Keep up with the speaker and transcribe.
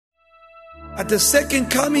At the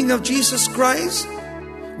second coming of Jesus Christ,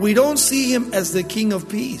 we don't see Him as the King of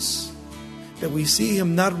Peace. That we see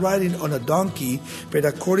Him not riding on a donkey, but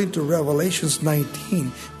according to Revelations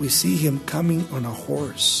 19, we see Him coming on a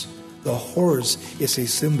horse. The horse is a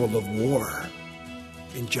symbol of war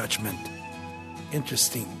and judgment.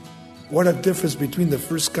 Interesting. What a difference between the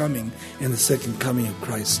first coming and the second coming of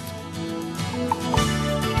Christ.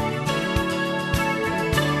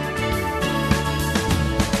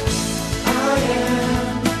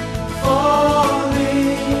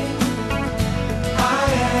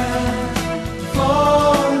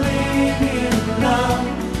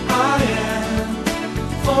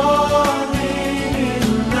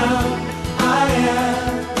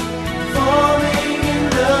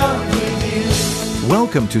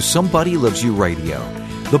 Welcome to Somebody Loves You Radio,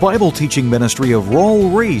 the Bible teaching ministry of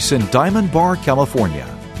Raul Reese in Diamond Bar, California.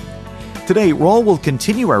 Today, Raul will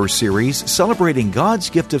continue our series celebrating God's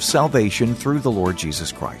gift of salvation through the Lord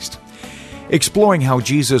Jesus Christ. Exploring how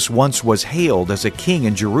Jesus once was hailed as a king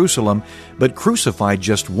in Jerusalem, but crucified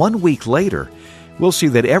just 1 week later, we'll see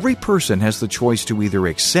that every person has the choice to either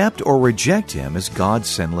accept or reject Him as God's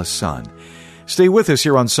sinless Son. Stay with us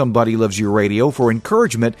here on Somebody Loves You Radio for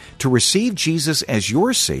encouragement to receive Jesus as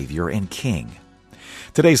your Savior and King.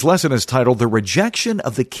 Today's lesson is titled, The Rejection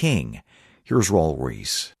of the King. Here's Raul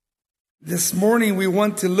Reese. This morning we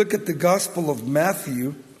want to look at the Gospel of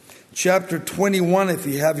Matthew, chapter 21, if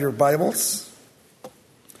you have your Bibles.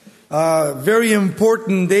 Very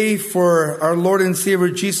important day for our Lord and Savior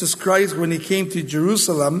Jesus Christ when He came to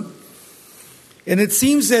Jerusalem. And it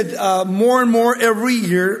seems that more and more every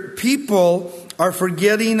year, people are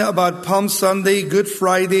forgetting about Palm Sunday, Good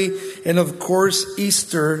Friday, and of course,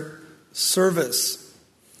 Easter service.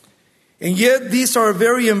 And yet, these are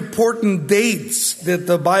very important dates that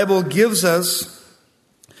the Bible gives us,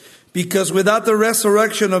 because without the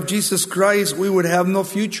resurrection of Jesus Christ, we would have no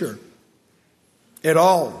future at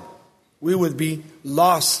all. We would be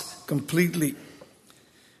lost completely.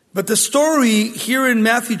 But the story here in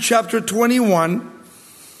Matthew chapter 21,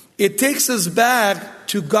 it takes us back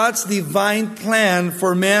to God's divine plan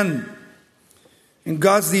for men. And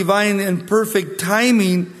God's divine and perfect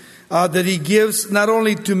timing that He gives not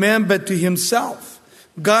only to men but to Himself.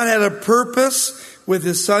 God had a purpose with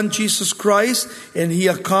His Son Jesus Christ, and He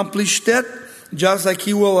accomplished it, just like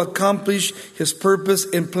He will accomplish His purpose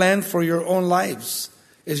and plan for your own lives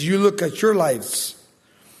as you look at your lives.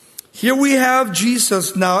 Here we have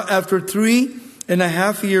Jesus now after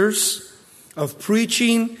 3.5 years of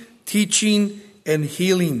preaching, teaching, and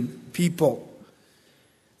healing people.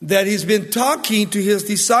 That He's been talking to His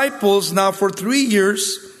disciples now for 3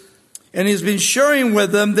 years, and He's been sharing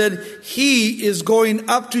with them that He is going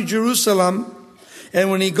up to Jerusalem, and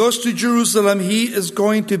when He goes to Jerusalem, He is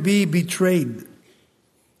going to be betrayed.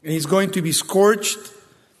 And He's going to be scorched,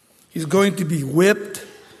 He's going to be whipped,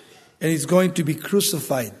 and He's going to be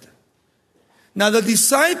crucified. Now, the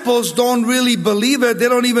disciples don't really believe it. They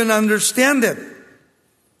don't even understand it.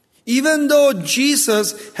 Even though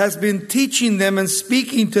Jesus has been teaching them and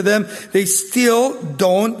speaking to them, they still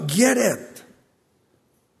don't get it.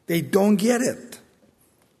 They don't get it.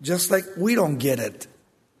 Just like we don't get it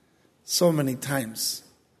so many times.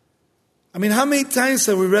 I mean, how many times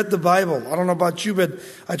have we read the Bible? I don't know about you, but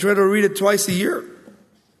I try to read it twice a year.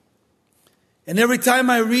 And every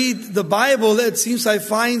time I read the Bible, it seems I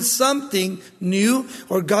find something new,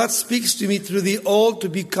 or God speaks to me through the old to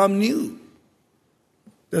become new.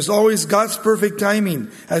 There's always God's perfect timing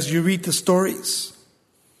as you read the stories.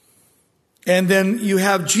 And then you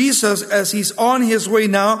have Jesus as He's on His way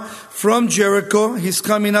now from Jericho. He's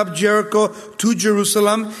coming up Jericho to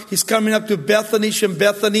Jerusalem. He's coming up to Bethany and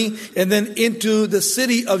Bethany, and then into the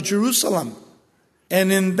city of Jerusalem.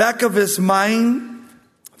 And in back of His mind,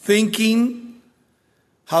 thinking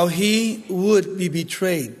how He would be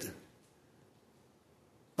betrayed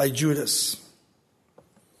by Judas.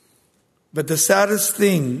 But the saddest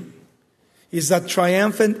thing is that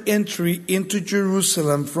triumphant entry into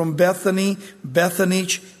Jerusalem from Bethany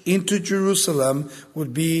into Jerusalem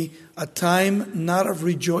would be a time not of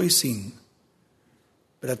rejoicing,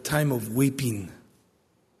 but a time of weeping.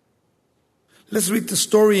 Let's read the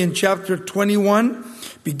story in chapter 21,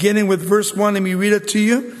 beginning with verse 1. Let me read it to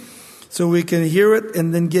you, so we can hear it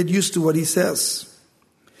and then get used to what he says.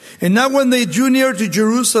 And now when they drew near to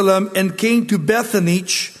Jerusalem and came to Bethany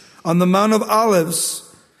on the Mount of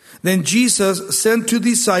Olives, then Jesus sent 2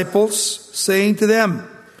 disciples, saying to them,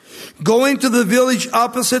 "Go into the village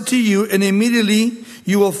opposite to you, and immediately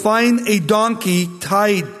you will find a donkey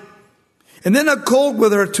tied, and then a colt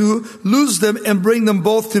with her too. Loose them and bring them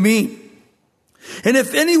both to me. And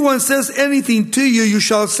if anyone says anything to you, you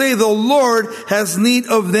shall say, the Lord has need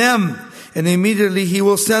of them, and immediately he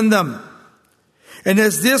will send them. And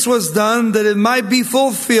as this was done, that it might be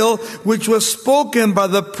fulfilled, which was spoken by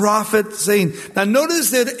the prophet, saying. Now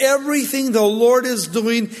notice that everything the Lord is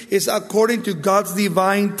doing is according to God's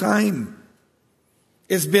divine time.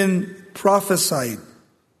 It's been prophesied.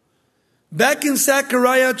 Back in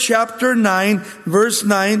Zechariah chapter 9, verse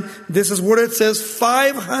 9, this is what it says,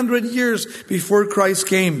 500 years before Christ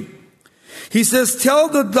came. He says, tell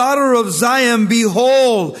the daughter of Zion,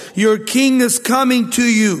 behold, your king is coming to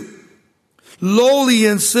you, lowly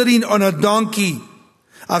and sitting on a donkey,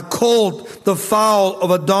 a colt, the foal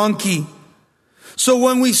of a donkey. So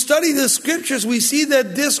when we study the scriptures, we see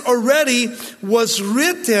that this already was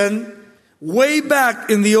written way back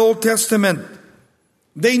in the Old Testament.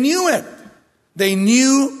 They knew it. They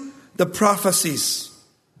knew the prophecies.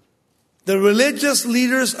 The religious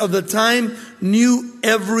leaders of the time knew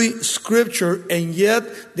every scripture, and yet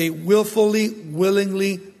they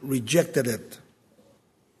willingly rejected it.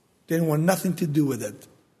 They didn't want nothing to do with it.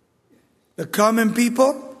 The common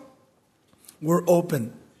people were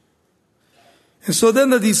open. And so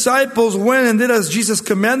then the disciples went and did as Jesus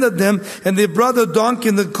commanded them, and they brought the donkey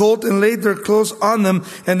and the colt and laid their clothes on them,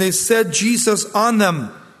 and they set Jesus on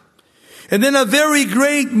them. And then a very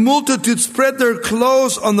great multitude spread their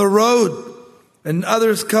clothes on the road, and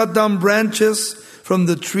others cut down branches from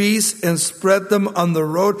the trees and spread them on the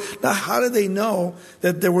road. Now, how did they know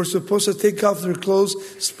that they were supposed to take off their clothes,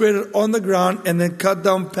 spread it on the ground, and then cut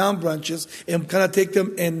down palm branches and kind of take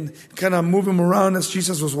them and kind of move them around as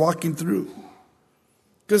Jesus was walking through?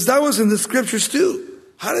 Because that was in the scriptures too.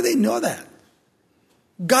 How did they know that?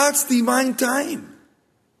 God's divine time.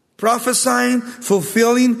 Prophesying,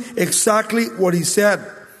 fulfilling exactly what he said.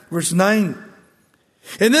 Verse 9.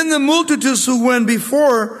 And then the multitudes who went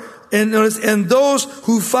before and those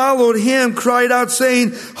who followed him cried out,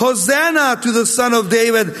 saying, Hosanna to the Son of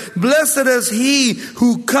David. Blessed is he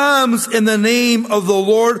who comes in the name of the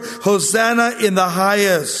Lord. Hosanna in the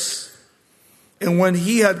highest. And when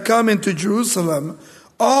he had come into Jerusalem,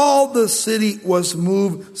 all the city was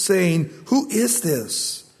moved, saying, Who is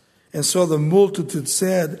this? And so the multitude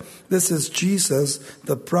said, This is Jesus,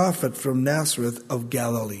 the prophet from Nazareth of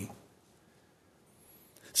Galilee.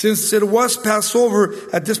 Since it was Passover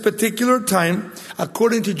at this particular time,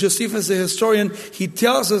 according to Josephus the historian, he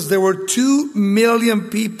tells us there were 2 million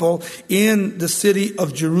people in the city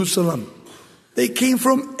of Jerusalem. They came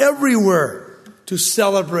from everywhere to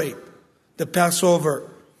celebrate the Passover.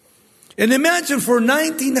 And imagine for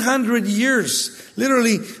 1900 years,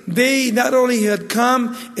 literally, they not only had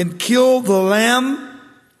come and killed the lamb,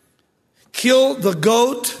 killed the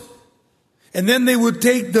goat, and then they would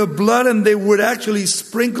take the blood and they would actually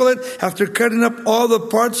sprinkle it after cutting up all the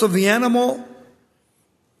parts of the animal.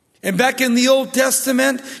 And back in the Old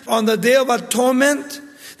Testament, on the Day of Atonement,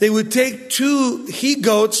 they would take 2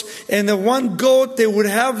 he-goats, and the one goat they would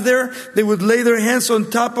have there, they would lay their hands on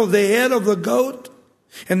top of the head of the goat.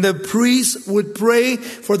 And the priest would pray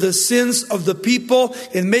for the sins of the people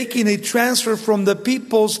in making a transfer from the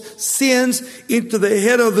people's sins into the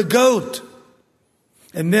head of the goat.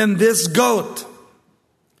 And then this goat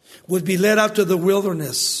would be led out to the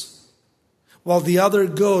wilderness, while the other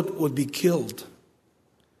goat would be killed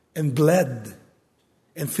and bled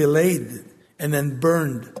and filleted and then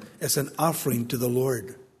burned as an offering to the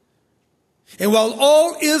Lord. And while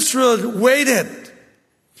all Israel waited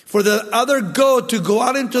for the other goat to go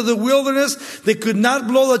out into the wilderness, they could not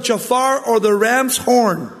blow the shofar or the ram's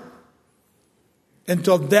horn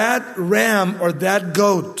until that ram or that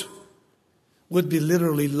goat would be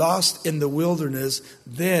literally lost in the wilderness.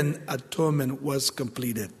 Then atonement was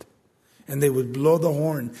completed. And they would blow the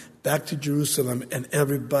horn back to Jerusalem, and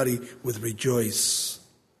everybody would rejoice.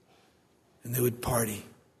 And they would party.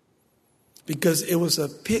 Because it was a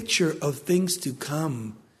picture of things to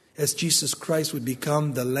come, as Jesus Christ would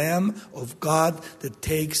become the Lamb of God that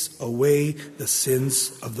takes away the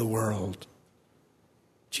sins of the world.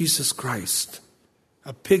 Jesus Christ,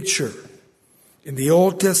 a picture in the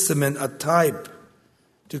Old Testament, a type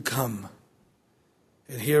to come.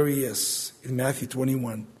 And here he is in Matthew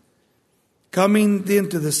 21, coming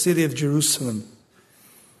into the city of Jerusalem.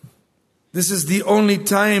 This is the only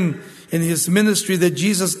time in his ministry that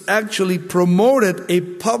Jesus actually promoted a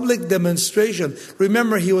public demonstration.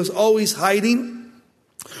 Remember, he was always hiding,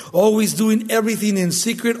 always doing everything in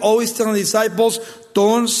secret, always telling the disciples,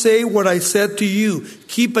 don't say what I said to you.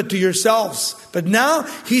 Keep it to yourselves. But now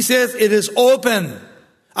he says it is open.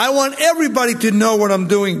 I want everybody to know what I'm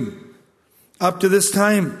doing. Up to this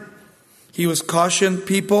time, he was cautioned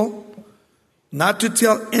people not to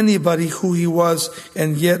tell anybody who he was.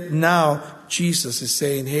 And yet now Jesus is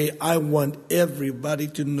saying, hey, I want everybody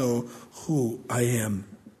to know who I am.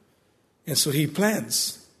 And so he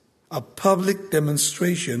plans a public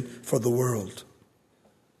demonstration for the world.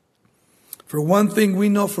 For one thing we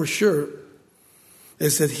know for sure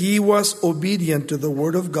is that he was obedient to the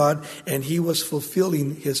word of God, and he was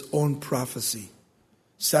fulfilling his own prophecy.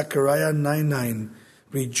 Zechariah 9:9.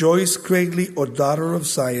 Rejoice greatly, O daughter of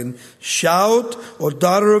Zion. Shout, O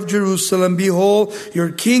daughter of Jerusalem. Behold,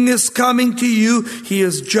 your king is coming to you. He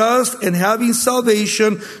is just and having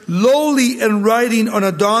salvation, lowly and riding on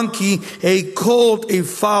a donkey, a colt, a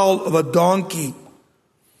foal of a donkey.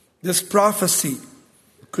 This prophecy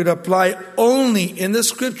could apply only in the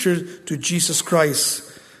scripture to Jesus Christ,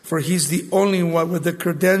 for he's the only one with the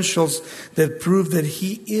credentials that prove that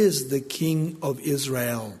he is the King of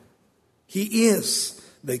Israel. He is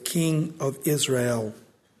the King of Israel.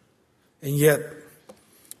 And yet,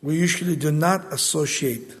 we usually do not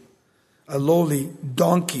associate a lowly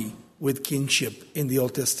donkey with kingship in the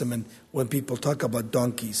Old Testament when people talk about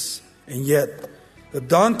donkeys. And yet, the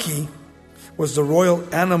donkey was the royal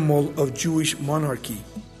animal of Jewish monarchy.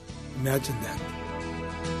 Imagine that.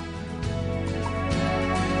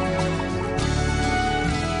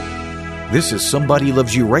 This is Somebody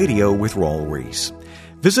Loves You Radio with Raul Reese.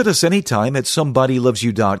 Visit us anytime at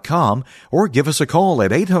somebodylovesyou.com or give us a call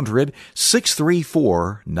at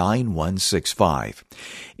 800-634-9165.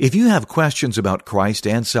 If you have questions about Christ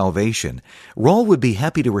and salvation, Raul would be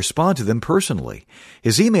happy to respond to them personally.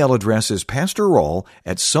 His email address is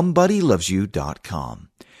pastorraul@somebodylovesyou.com.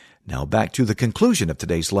 Now back to the conclusion of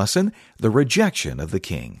today's lesson, the rejection of the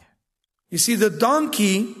king. You see, the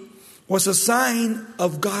donkey was a sign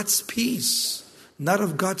of God's peace, not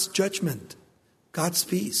of God's judgment. God's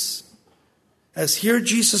peace. As here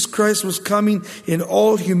Jesus Christ was coming in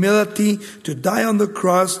all humility to die on the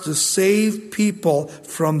cross to save people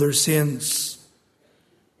from their sins.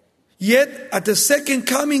 Yet at the second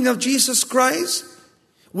coming of Jesus Christ,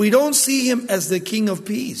 we don't see him as the King of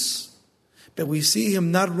Peace. But we see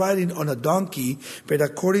him not riding on a donkey, but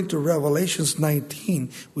according to Revelations 19,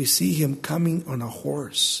 we see him coming on a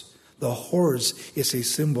horse. The horse is a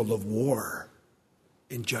symbol of war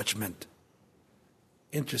and judgment.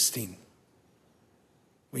 Interesting.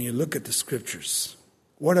 When you look at the scriptures,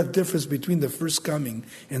 what a difference between the first coming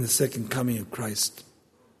and the second coming of Christ.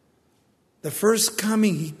 The first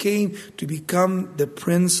coming, he came to become the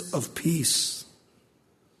Prince of Peace.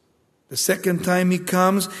 The second time he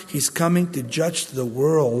comes, he's coming to judge the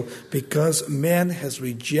world because man has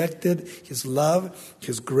rejected his love,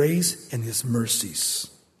 his grace, and his mercies.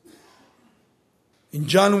 In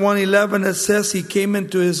John 1:11 it says he came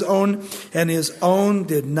into his own, and his own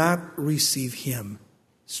did not receive him.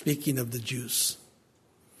 Speaking of the Jews.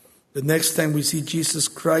 The next time we see Jesus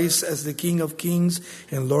Christ as the King of Kings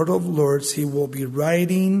and Lord of Lords, he will be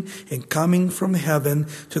riding and coming from heaven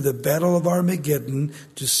to the battle of Armageddon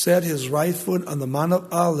to set his right foot on the Mount of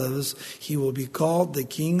Olives. He will be called the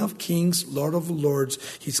King of Kings, Lord of Lords.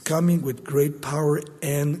 He's coming with great power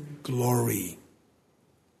and glory.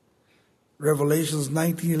 Revelations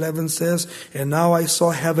 19:11 says, "And now I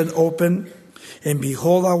saw heaven open, and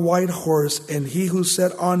behold a white horse, and he who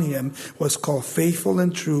sat on him was called Faithful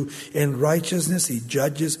and True. In righteousness he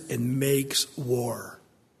judges and makes war."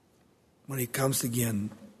 When he comes again,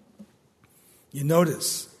 you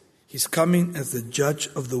notice he's coming as the judge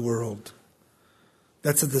of the world.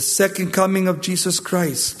 That's at the second coming of Jesus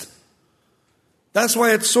Christ. That's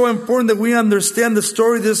why it's so important that we understand the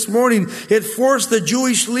story this morning. It forced the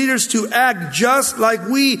Jewish leaders to act just like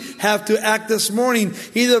we have to act this morning,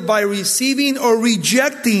 either by receiving or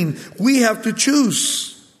rejecting. We have to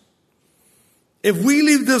choose. If we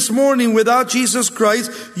leave this morning without Jesus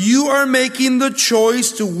Christ, you are making the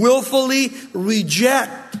choice to willfully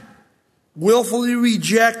reject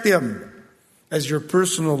him as your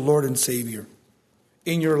personal Lord and Savior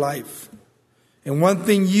in your life. And one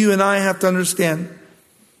thing you and I have to understand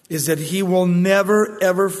is that he will never,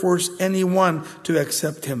 ever force anyone to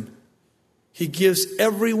accept him. He gives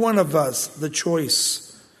every one of us the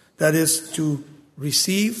choice. That is to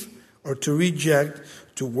receive or to reject,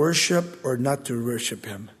 to worship or not to worship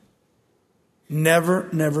him.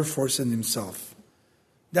 Never forcing himself.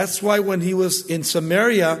 That's why when he was in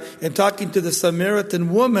Samaria and talking to the Samaritan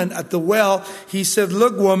woman at the well, he said,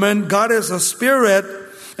 "Look, woman, God is a spirit,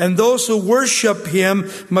 and those who worship him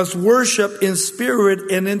must worship in spirit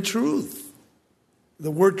and in truth." The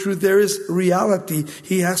word truth there is reality.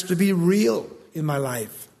 He has to be real in my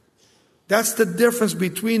life. That's the difference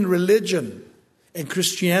between religion and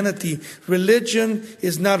Christianity. Religion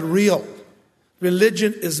is not real.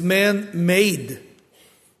 Religion is man-made.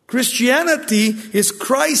 Christianity is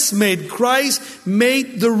Christ-made. Christ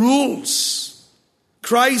made the rules.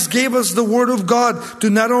 Christ gave us the Word of God to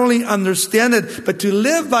not only understand it, but to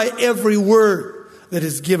live by every word that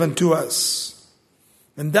is given to us.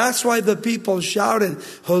 And that's why the people shouted,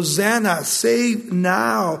 Hosanna, save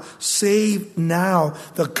now, save now.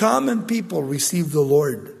 The common people received the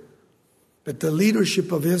Lord, but the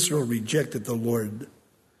leadership of Israel rejected the Lord.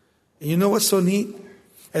 And you know what's so neat?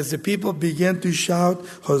 As the people began to shout,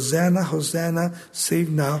 Hosanna, Hosanna, save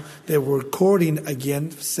now, they were quoting again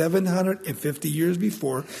 750 years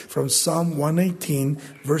before from Psalm 118,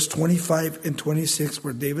 verse 25 and 26,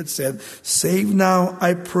 where David said, Save now,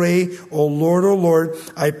 I pray, O Lord,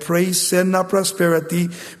 I pray, send now prosperity.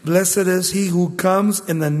 Blessed is he who comes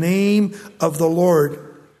in the name of the Lord.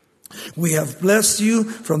 We have blessed you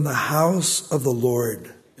from the house of the Lord.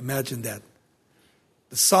 Imagine that.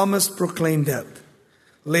 The psalmist proclaimed that.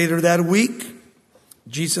 Later that week,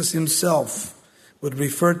 Jesus himself would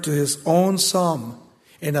refer to his own psalm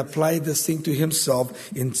and apply this thing to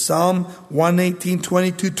himself in Psalm 118,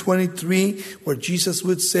 22, 23, where Jesus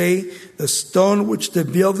would say, the stone which the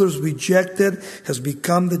builders rejected has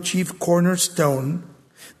become the chief cornerstone.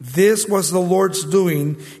 This was the Lord's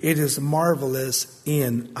doing. It is marvelous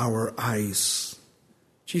in our eyes.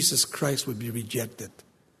 Jesus Christ would be rejected.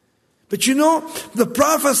 But you know, the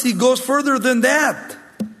prophecy goes further than that.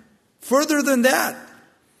 Further than that.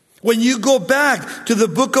 When you go back to the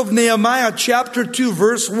book of Nehemiah, chapter 2,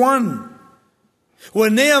 verse 1.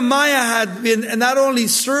 When Nehemiah had been not only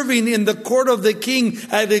serving in the court of the king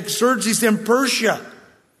Artaxerxes in Persia,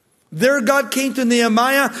 there God came to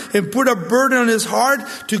Nehemiah and put a burden on his heart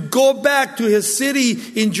to go back to his city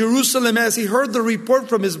in Jerusalem as he heard the report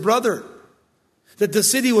from his brother that the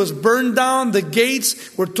city was burned down, the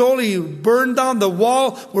gates were totally burned down, the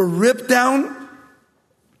wall were ripped down.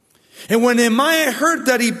 And when Nehemiah heard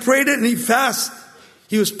that, he prayed it and he fasted.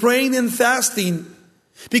 He was praying and fasting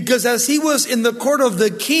because as he was in the court of the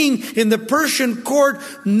king, in the Persian court,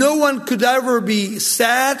 no one could ever be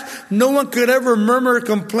sad. No one could ever murmur,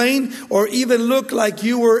 complain, or even look like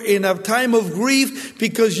you were in a time of grief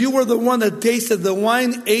because you were the one that tasted the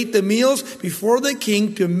wine, ate the meals before the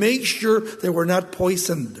king to make sure they were not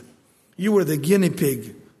poisoned. You were the guinea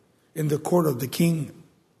pig in the court of the king.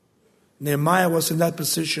 Nehemiah was in that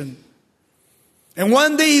position. And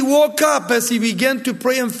one day he woke up as he began to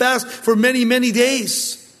pray and fast for many, many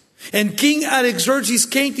days. And King Artaxerxes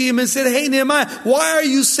came to him and said, Hey Nehemiah, why are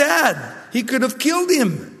you sad? He could have killed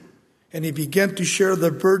him. And he began to share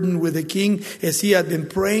the burden with the king as he had been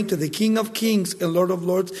praying to the King of Kings and Lord of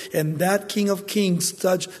Lords. And that King of Kings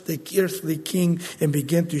touched the earthly king and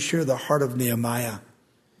began to share the heart of Nehemiah.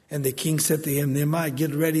 And the king said to him, Nehemiah,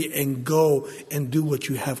 get ready and go and do what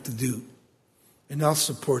you have to do. And I'll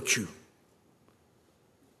support you.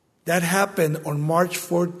 That happened on March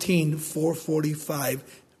 14,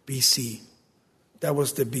 445 BC. That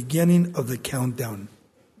was the beginning of the countdown.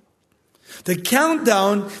 The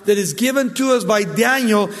countdown that is given to us by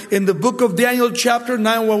Daniel in the book of Daniel chapter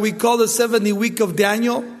 9, what we call the 70 week of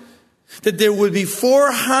Daniel, that there would be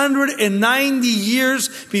 490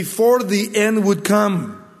 years before the end would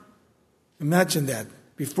come. Imagine that,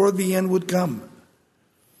 before the end would come.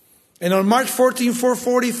 And on March 14,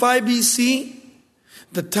 445 BC,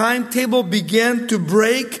 the timetable began to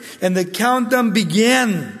break and the countdown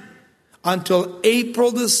began until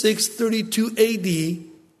April the 6th, 32 AD,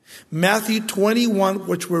 Matthew 21,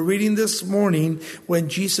 which we're reading this morning, when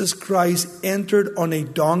Jesus Christ entered on a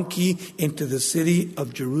donkey into the city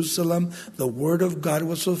of Jerusalem. The word of God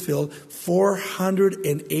was fulfilled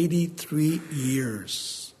 483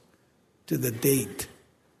 years to the date.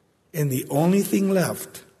 And the only thing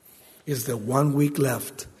left is the 1 week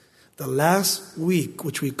left. The last week,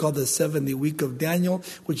 which we call the 70 week of Daniel,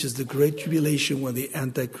 which is the Great Tribulation when the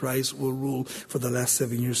Antichrist will rule for the last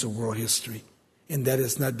 7 years of world history. And that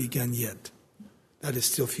has not begun yet. That is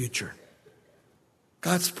still future.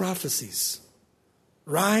 God's prophecies,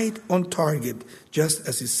 right on target, just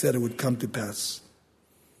as he said it would come to pass.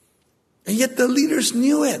 And yet the leaders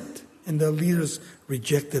knew it, and the leaders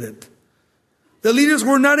rejected it. The leaders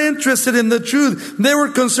were not interested in the truth. They were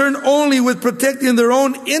concerned only with protecting their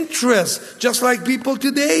own interests, just like people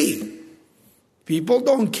today. People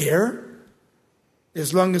don't care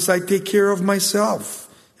as long as I take care of myself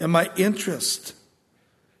and my interest.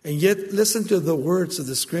 And yet, listen to the words of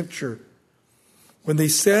the scripture. When they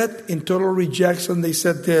said in total rejection, they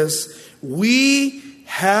said this, we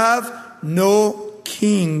have no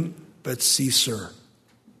king but Caesar.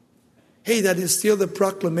 Hey, that is still the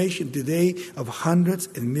proclamation today of hundreds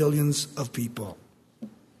and millions of people.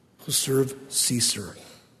 who serve Caesar.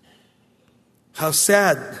 How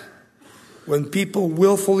sad when people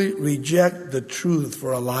willfully reject the truth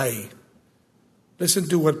for a lie. Listen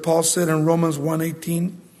to what Paul said in Romans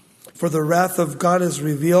 1:18. For the wrath of God is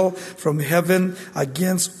revealed from heaven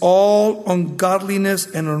against all ungodliness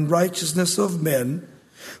and unrighteousness of men,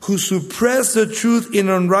 who suppress the truth in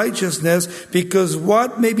unrighteousness, because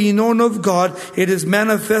what may be known of God, it is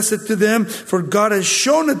manifested to them, for God has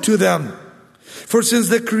shown it to them. For since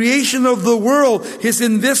the creation of the world, His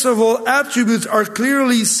invisible attributes are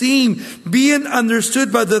clearly seen, being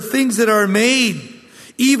understood by the things that are made,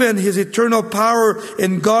 even His eternal power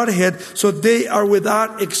and Godhead, so they are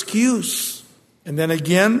without excuse. And then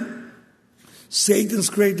again, Satan's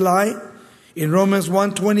great lie in Romans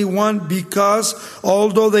 1:21, because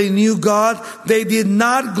although they knew God, they did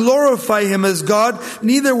not glorify Him as God,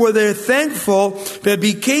 neither were they thankful, but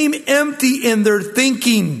became empty in their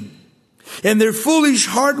thinking. And their foolish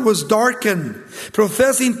heart was darkened.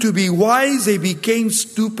 Professing to be wise, they became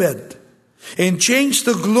stupid, and changed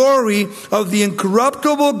the glory of the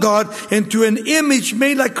incorruptible God into an image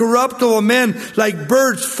made like corruptible men, like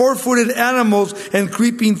birds, four-footed animals, and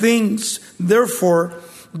creeping things. Therefore,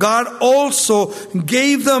 God also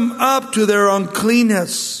gave them up to their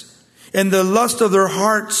uncleanness and the lust of their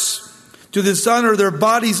hearts, to dishonor their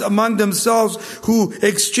bodies among themselves, who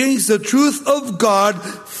exchanged the truth of God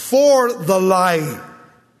for the lie,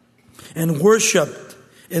 and worshiped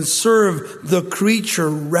and served the creature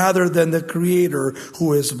rather than the Creator,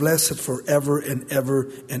 who is blessed forever and ever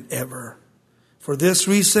and ever. For this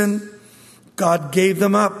reason, God gave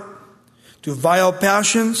them up to vile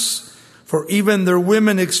passions, for even their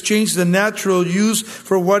women exchanged the natural use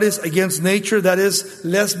for what is against nature, that is,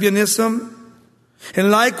 lesbianism.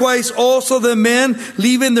 And likewise also the men,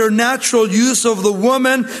 leaving their natural use of the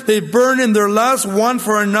woman, they burn in their lust one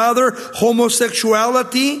for another,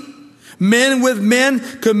 homosexuality, men with men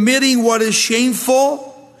committing what is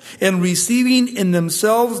shameful, and receiving in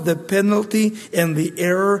themselves the penalty and the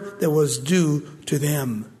error that was due to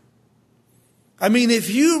them. I mean,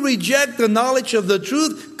 if you reject the knowledge of the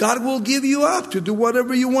truth, God will give you up to do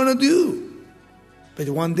whatever you want to do. But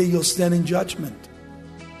one day you'll stand in judgment,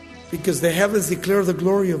 because the heavens declare the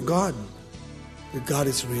glory of God, that God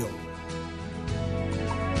is real.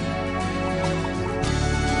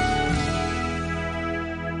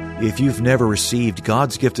 If you've never received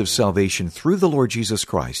God's gift of salvation through the Lord Jesus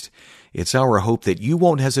Christ, it's our hope that you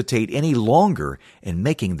won't hesitate any longer in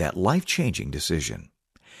making that life-changing decision.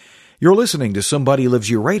 You're listening to Somebody Lives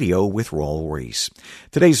You Radio with Raul Reese.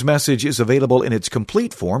 Today's message is available in its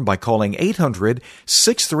complete form by calling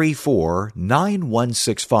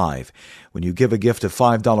 800-634-9165. When you give a gift of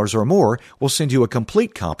 $5 or more, we'll send you a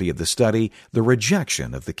complete copy of the study, The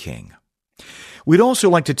Rejection of the King. We'd also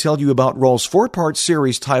like to tell you about Raul's 4-part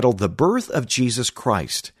series titled The Birth of Jesus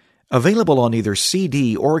Christ. Available on either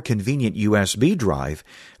CD or a convenient USB drive,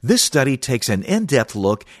 this study takes an in-depth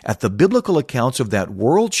look at the biblical accounts of that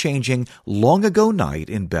world-changing, long-ago night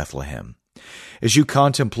in Bethlehem. As you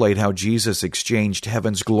contemplate how Jesus exchanged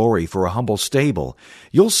heaven's glory for a humble stable,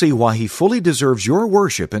 you'll see why He fully deserves your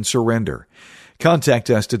worship and surrender. Contact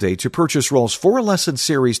us today to purchase Raul's 4-lesson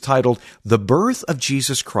series titled The Birth of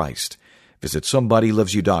Jesus Christ. Visit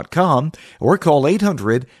SomebodyLivesYou.com or call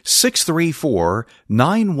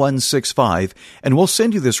 800-634-9165 and we'll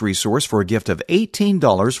send you this resource for a gift of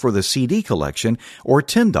 $18 for the CD collection or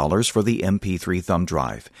 $10 for the MP3 thumb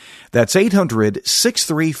drive. That's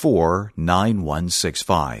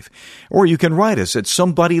 800-634-9165. Or you can write us at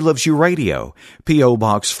Somebody Lives You Radio, P.O.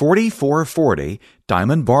 Box 4440,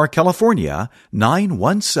 Diamond Bar, California,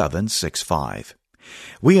 91765.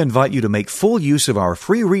 We invite you to make full use of our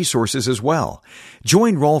free resources as well.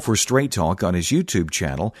 Join Raul for Straight Talk on his YouTube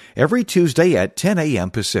channel every Tuesday at 10 a.m.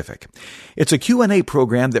 Pacific. It's a Q&A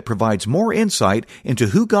program that provides more insight into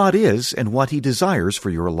who God is and what He desires for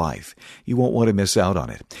your life. You won't want to miss out on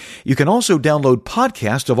it. You can also download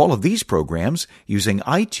podcasts of all of these programs using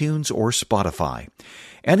iTunes or Spotify.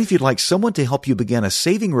 And if you'd like someone to help you begin a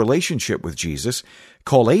saving relationship with Jesus,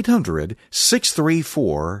 call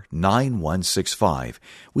 800-634-9165.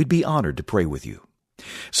 We'd be honored to pray with you.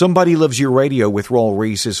 Somebody Lives You Radio with Raul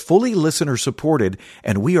Reese is fully listener-supported,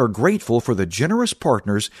 and we are grateful for the generous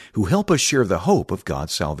partners who help us share the hope of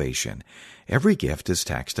God's salvation. Every gift is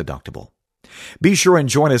tax-deductible. Be sure and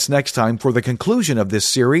join us next time for the conclusion of this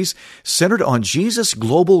series centered on Jesus'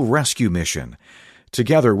 global rescue mission.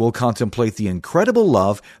 Together, we'll contemplate the incredible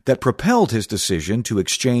love that propelled His decision to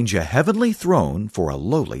exchange a heavenly throne for a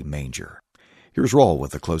lowly manger. Here's Raul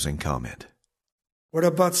with the closing comment. What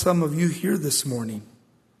about some of you here this morning?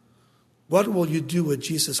 What will you do with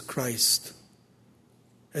Jesus Christ?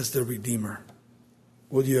 as the Redeemer?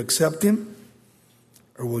 Will you accept Him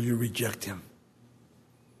or will you reject Him?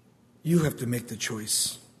 You have to make the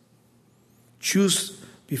choice. Choose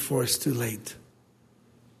before it's too late.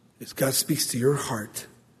 As God speaks to your heart.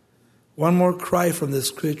 One more cry from the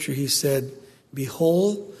scripture, He said,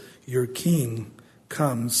 "Behold, your King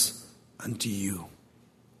comes unto you."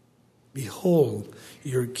 Behold,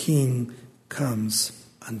 your King comes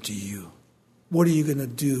unto you. What are you going to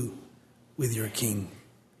do with your King?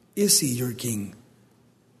 Is He your King?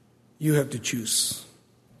 You have to choose.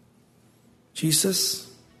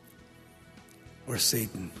 Jesus or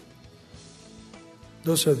Satan.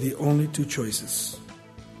 Those are the only two choices.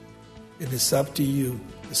 It is up to you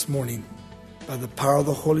this morning, by the power of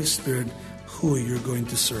the Holy Spirit, who you're going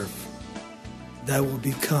to serve. That will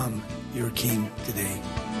become your King today.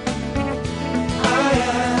 I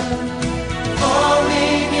am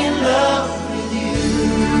falling in love with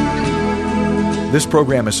you. This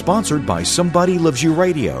program is sponsored by Somebody Loves You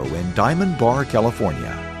Radio in Diamond Bar,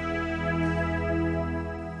 California.